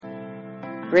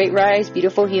Great Rise,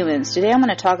 beautiful humans. Today I'm going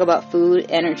to talk about food,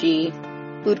 energy,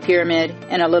 food pyramid,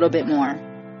 and a little bit more.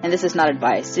 And this is not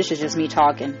advice, this is just me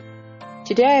talking.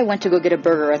 Today I went to go get a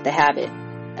burger at The Habit,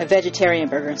 a vegetarian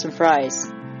burger and some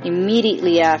fries.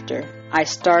 Immediately after, I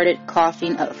started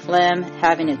coughing up phlegm,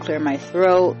 having to clear my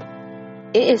throat.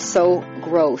 It is so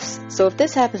gross. So if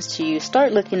this happens to you,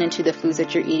 start looking into the foods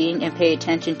that you're eating and pay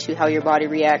attention to how your body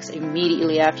reacts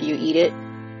immediately after you eat it.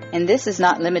 And this is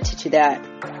not limited to that.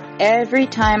 Every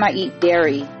time I eat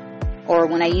dairy, or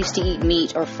when I used to eat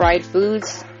meat or fried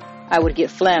foods, I would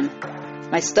get phlegm.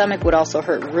 My stomach would also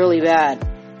hurt really bad.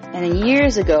 And then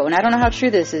years ago, and I don't know how true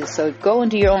this is, so go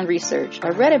and do your own research, I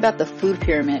read about the food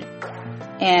pyramid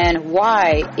and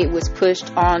why it was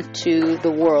pushed onto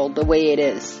the world the way it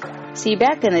is. See,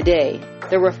 back in the day,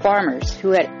 there were farmers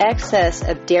who had excess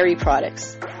of dairy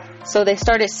products. So they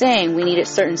started saying we needed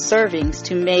certain servings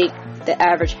to make the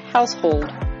average household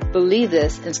believe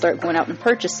this and start going out and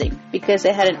purchasing because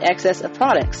they had an excess of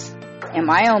products. In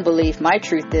my own belief, my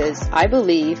truth is, I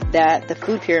believe that the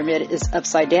food pyramid is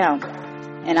upside down.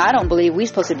 And I don't believe we're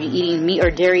supposed to be eating meat or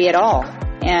dairy at all.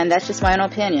 And that's just my own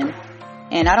opinion.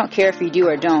 And I don't care if you do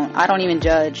or don't. I don't even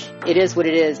judge. It is what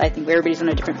it is. I think everybody's on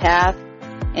a different path.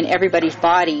 And everybody's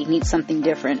body needs something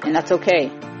different. And that's okay.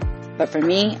 But for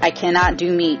me, I cannot do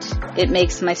meat. It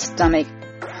makes my stomach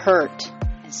hurt.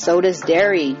 And so does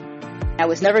dairy. I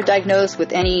was never diagnosed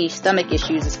with any stomach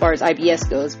issues as far as IBS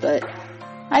goes, but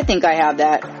I think I have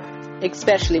that,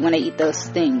 especially when I eat those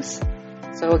things.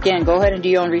 So again, go ahead and do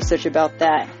your own research about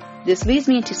that. This leads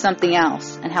me into something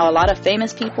else, and how a lot of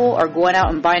famous people are going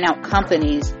out and buying out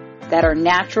companies that are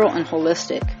natural and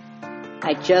holistic.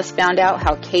 I just found out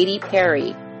how Katy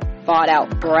Perry bought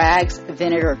out Bragg's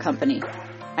Vinegar Company.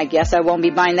 I guess I won't be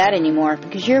buying that anymore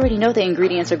because you already know the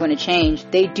ingredients are going to change.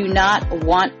 They do not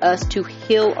want us to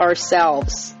heal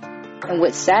ourselves. And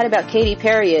what's sad about Katy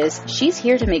Perry is she's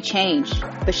here to make change,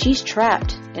 but she's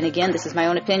trapped. And again, this is my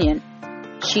own opinion.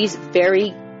 She's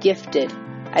very gifted.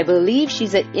 I believe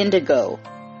she's an indigo.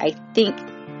 I think,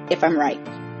 if I'm right.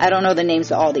 I don't know the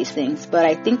names of all these things, but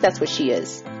I think that's what she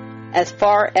is. As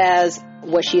far as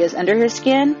what she is under her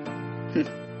skin,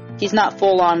 she's not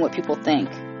full on what people think.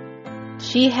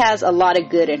 She has a lot of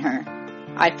good in her.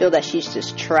 I feel that she's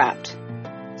just trapped.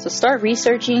 So start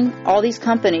researching all these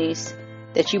companies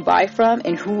that you buy from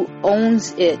and who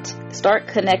owns it. Start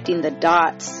connecting the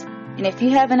dots. And if you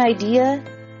have an idea,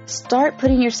 start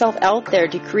putting yourself out there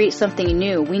to create something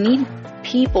new. We need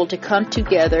people to come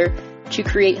together to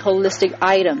create holistic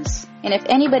items. And if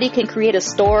anybody can create a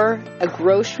store, a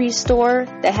grocery store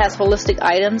that has holistic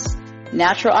items,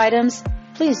 natural items,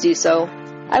 please do so.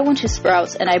 I went to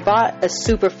Sprouts and I bought a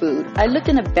superfood. I looked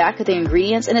in the back of the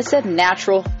ingredients and it said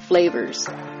natural flavors.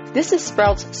 This is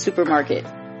Sprouts Supermarket.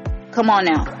 Come on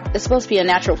now. It's supposed to be a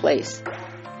natural place.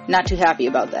 Not too happy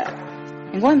about that.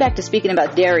 And going back to speaking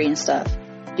about dairy and stuff.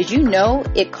 Did you know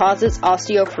it causes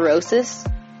osteoporosis?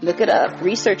 Look it up.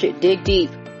 Research it. Dig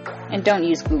deep. And don't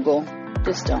use Google.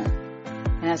 Just don't.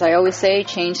 And as I always say,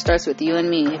 change starts with you and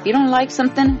me. If you don't like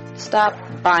something, stop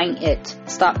buying it.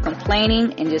 Stop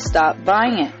complaining and just stop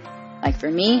buying it. Like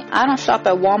for me, I don't shop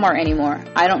at Walmart anymore.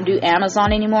 I don't do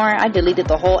Amazon anymore. I deleted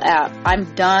the whole app.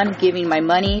 I'm done giving my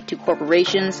money to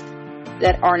corporations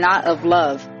that are not of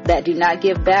love, that do not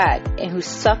give back, and who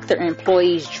suck their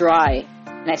employees dry.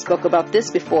 And I spoke about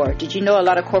this before. Did you know a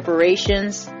lot of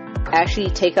corporations actually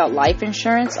take out life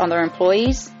insurance on their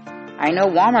employees? I know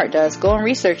Walmart does. Go and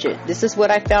research it. This is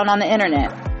what I found on the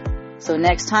internet. So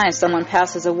next time someone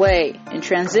passes away and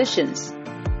transitions,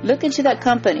 look into that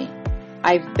company.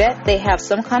 I bet they have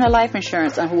some kind of life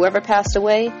insurance on whoever passed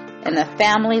away, and the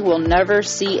family will never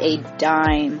see a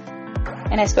dime.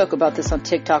 And I spoke about this on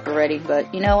TikTok already,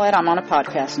 but you know what? I'm on a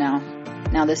podcast now.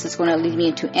 Now this is going to lead me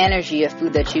into energy of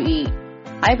food that you eat.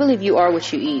 I believe you are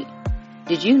what you eat.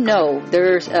 Did you know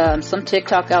there's some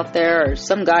TikTok out there or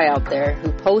some guy out there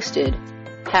who posted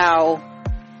how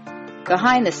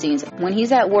behind the scenes, when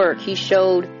he's at work, he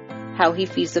showed how he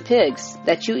feeds the pigs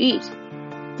that you eat.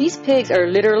 These pigs are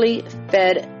literally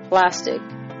fed plastic.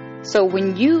 So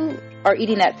when you are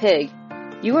eating that pig,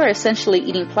 you are essentially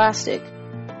eating plastic.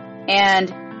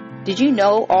 And did you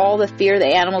know all the fear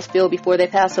the animals feel before they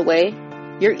pass away?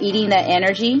 You're eating that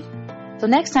energy. So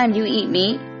next time you eat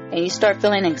meat and you start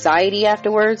feeling anxiety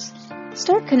afterwards,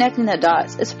 start connecting the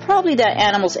dots. It's probably that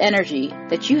animal's energy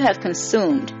that you have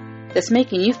consumed that's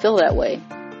making you feel that way.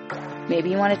 Maybe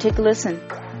you want to take a listen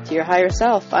to your higher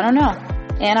self. I don't know.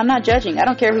 And I'm not judging. I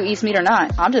don't care who eats meat or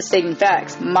not. I'm just stating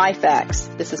facts. My facts.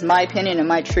 This is my opinion and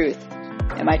my truth.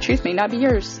 And my truth may not be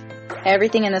yours.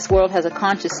 Everything in this world has a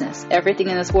consciousness. Everything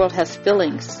in this world has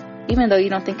feelings, even though you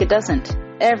don't think it doesn't.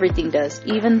 Everything does.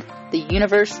 Even the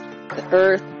universe, the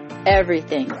earth,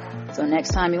 everything. So next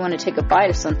time you want to take a bite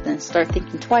of something, start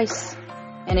thinking twice.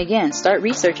 And again, start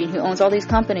researching who owns all these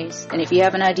companies. And if you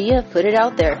have an idea, put it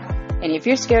out there. And if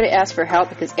you're scared to ask for help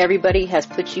because everybody has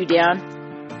put you down,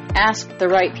 ask the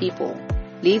right people.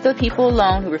 Leave the people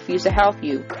alone who refuse to help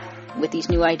you with these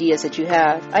new ideas that you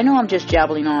have. I know I'm just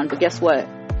jabbling on, but guess what?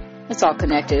 It's all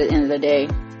connected at the end of the day.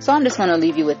 So I'm just going to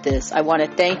leave you with this. I want to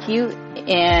thank you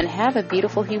and have a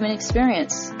beautiful human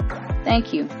experience.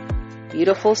 Thank you.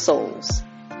 Beautiful souls.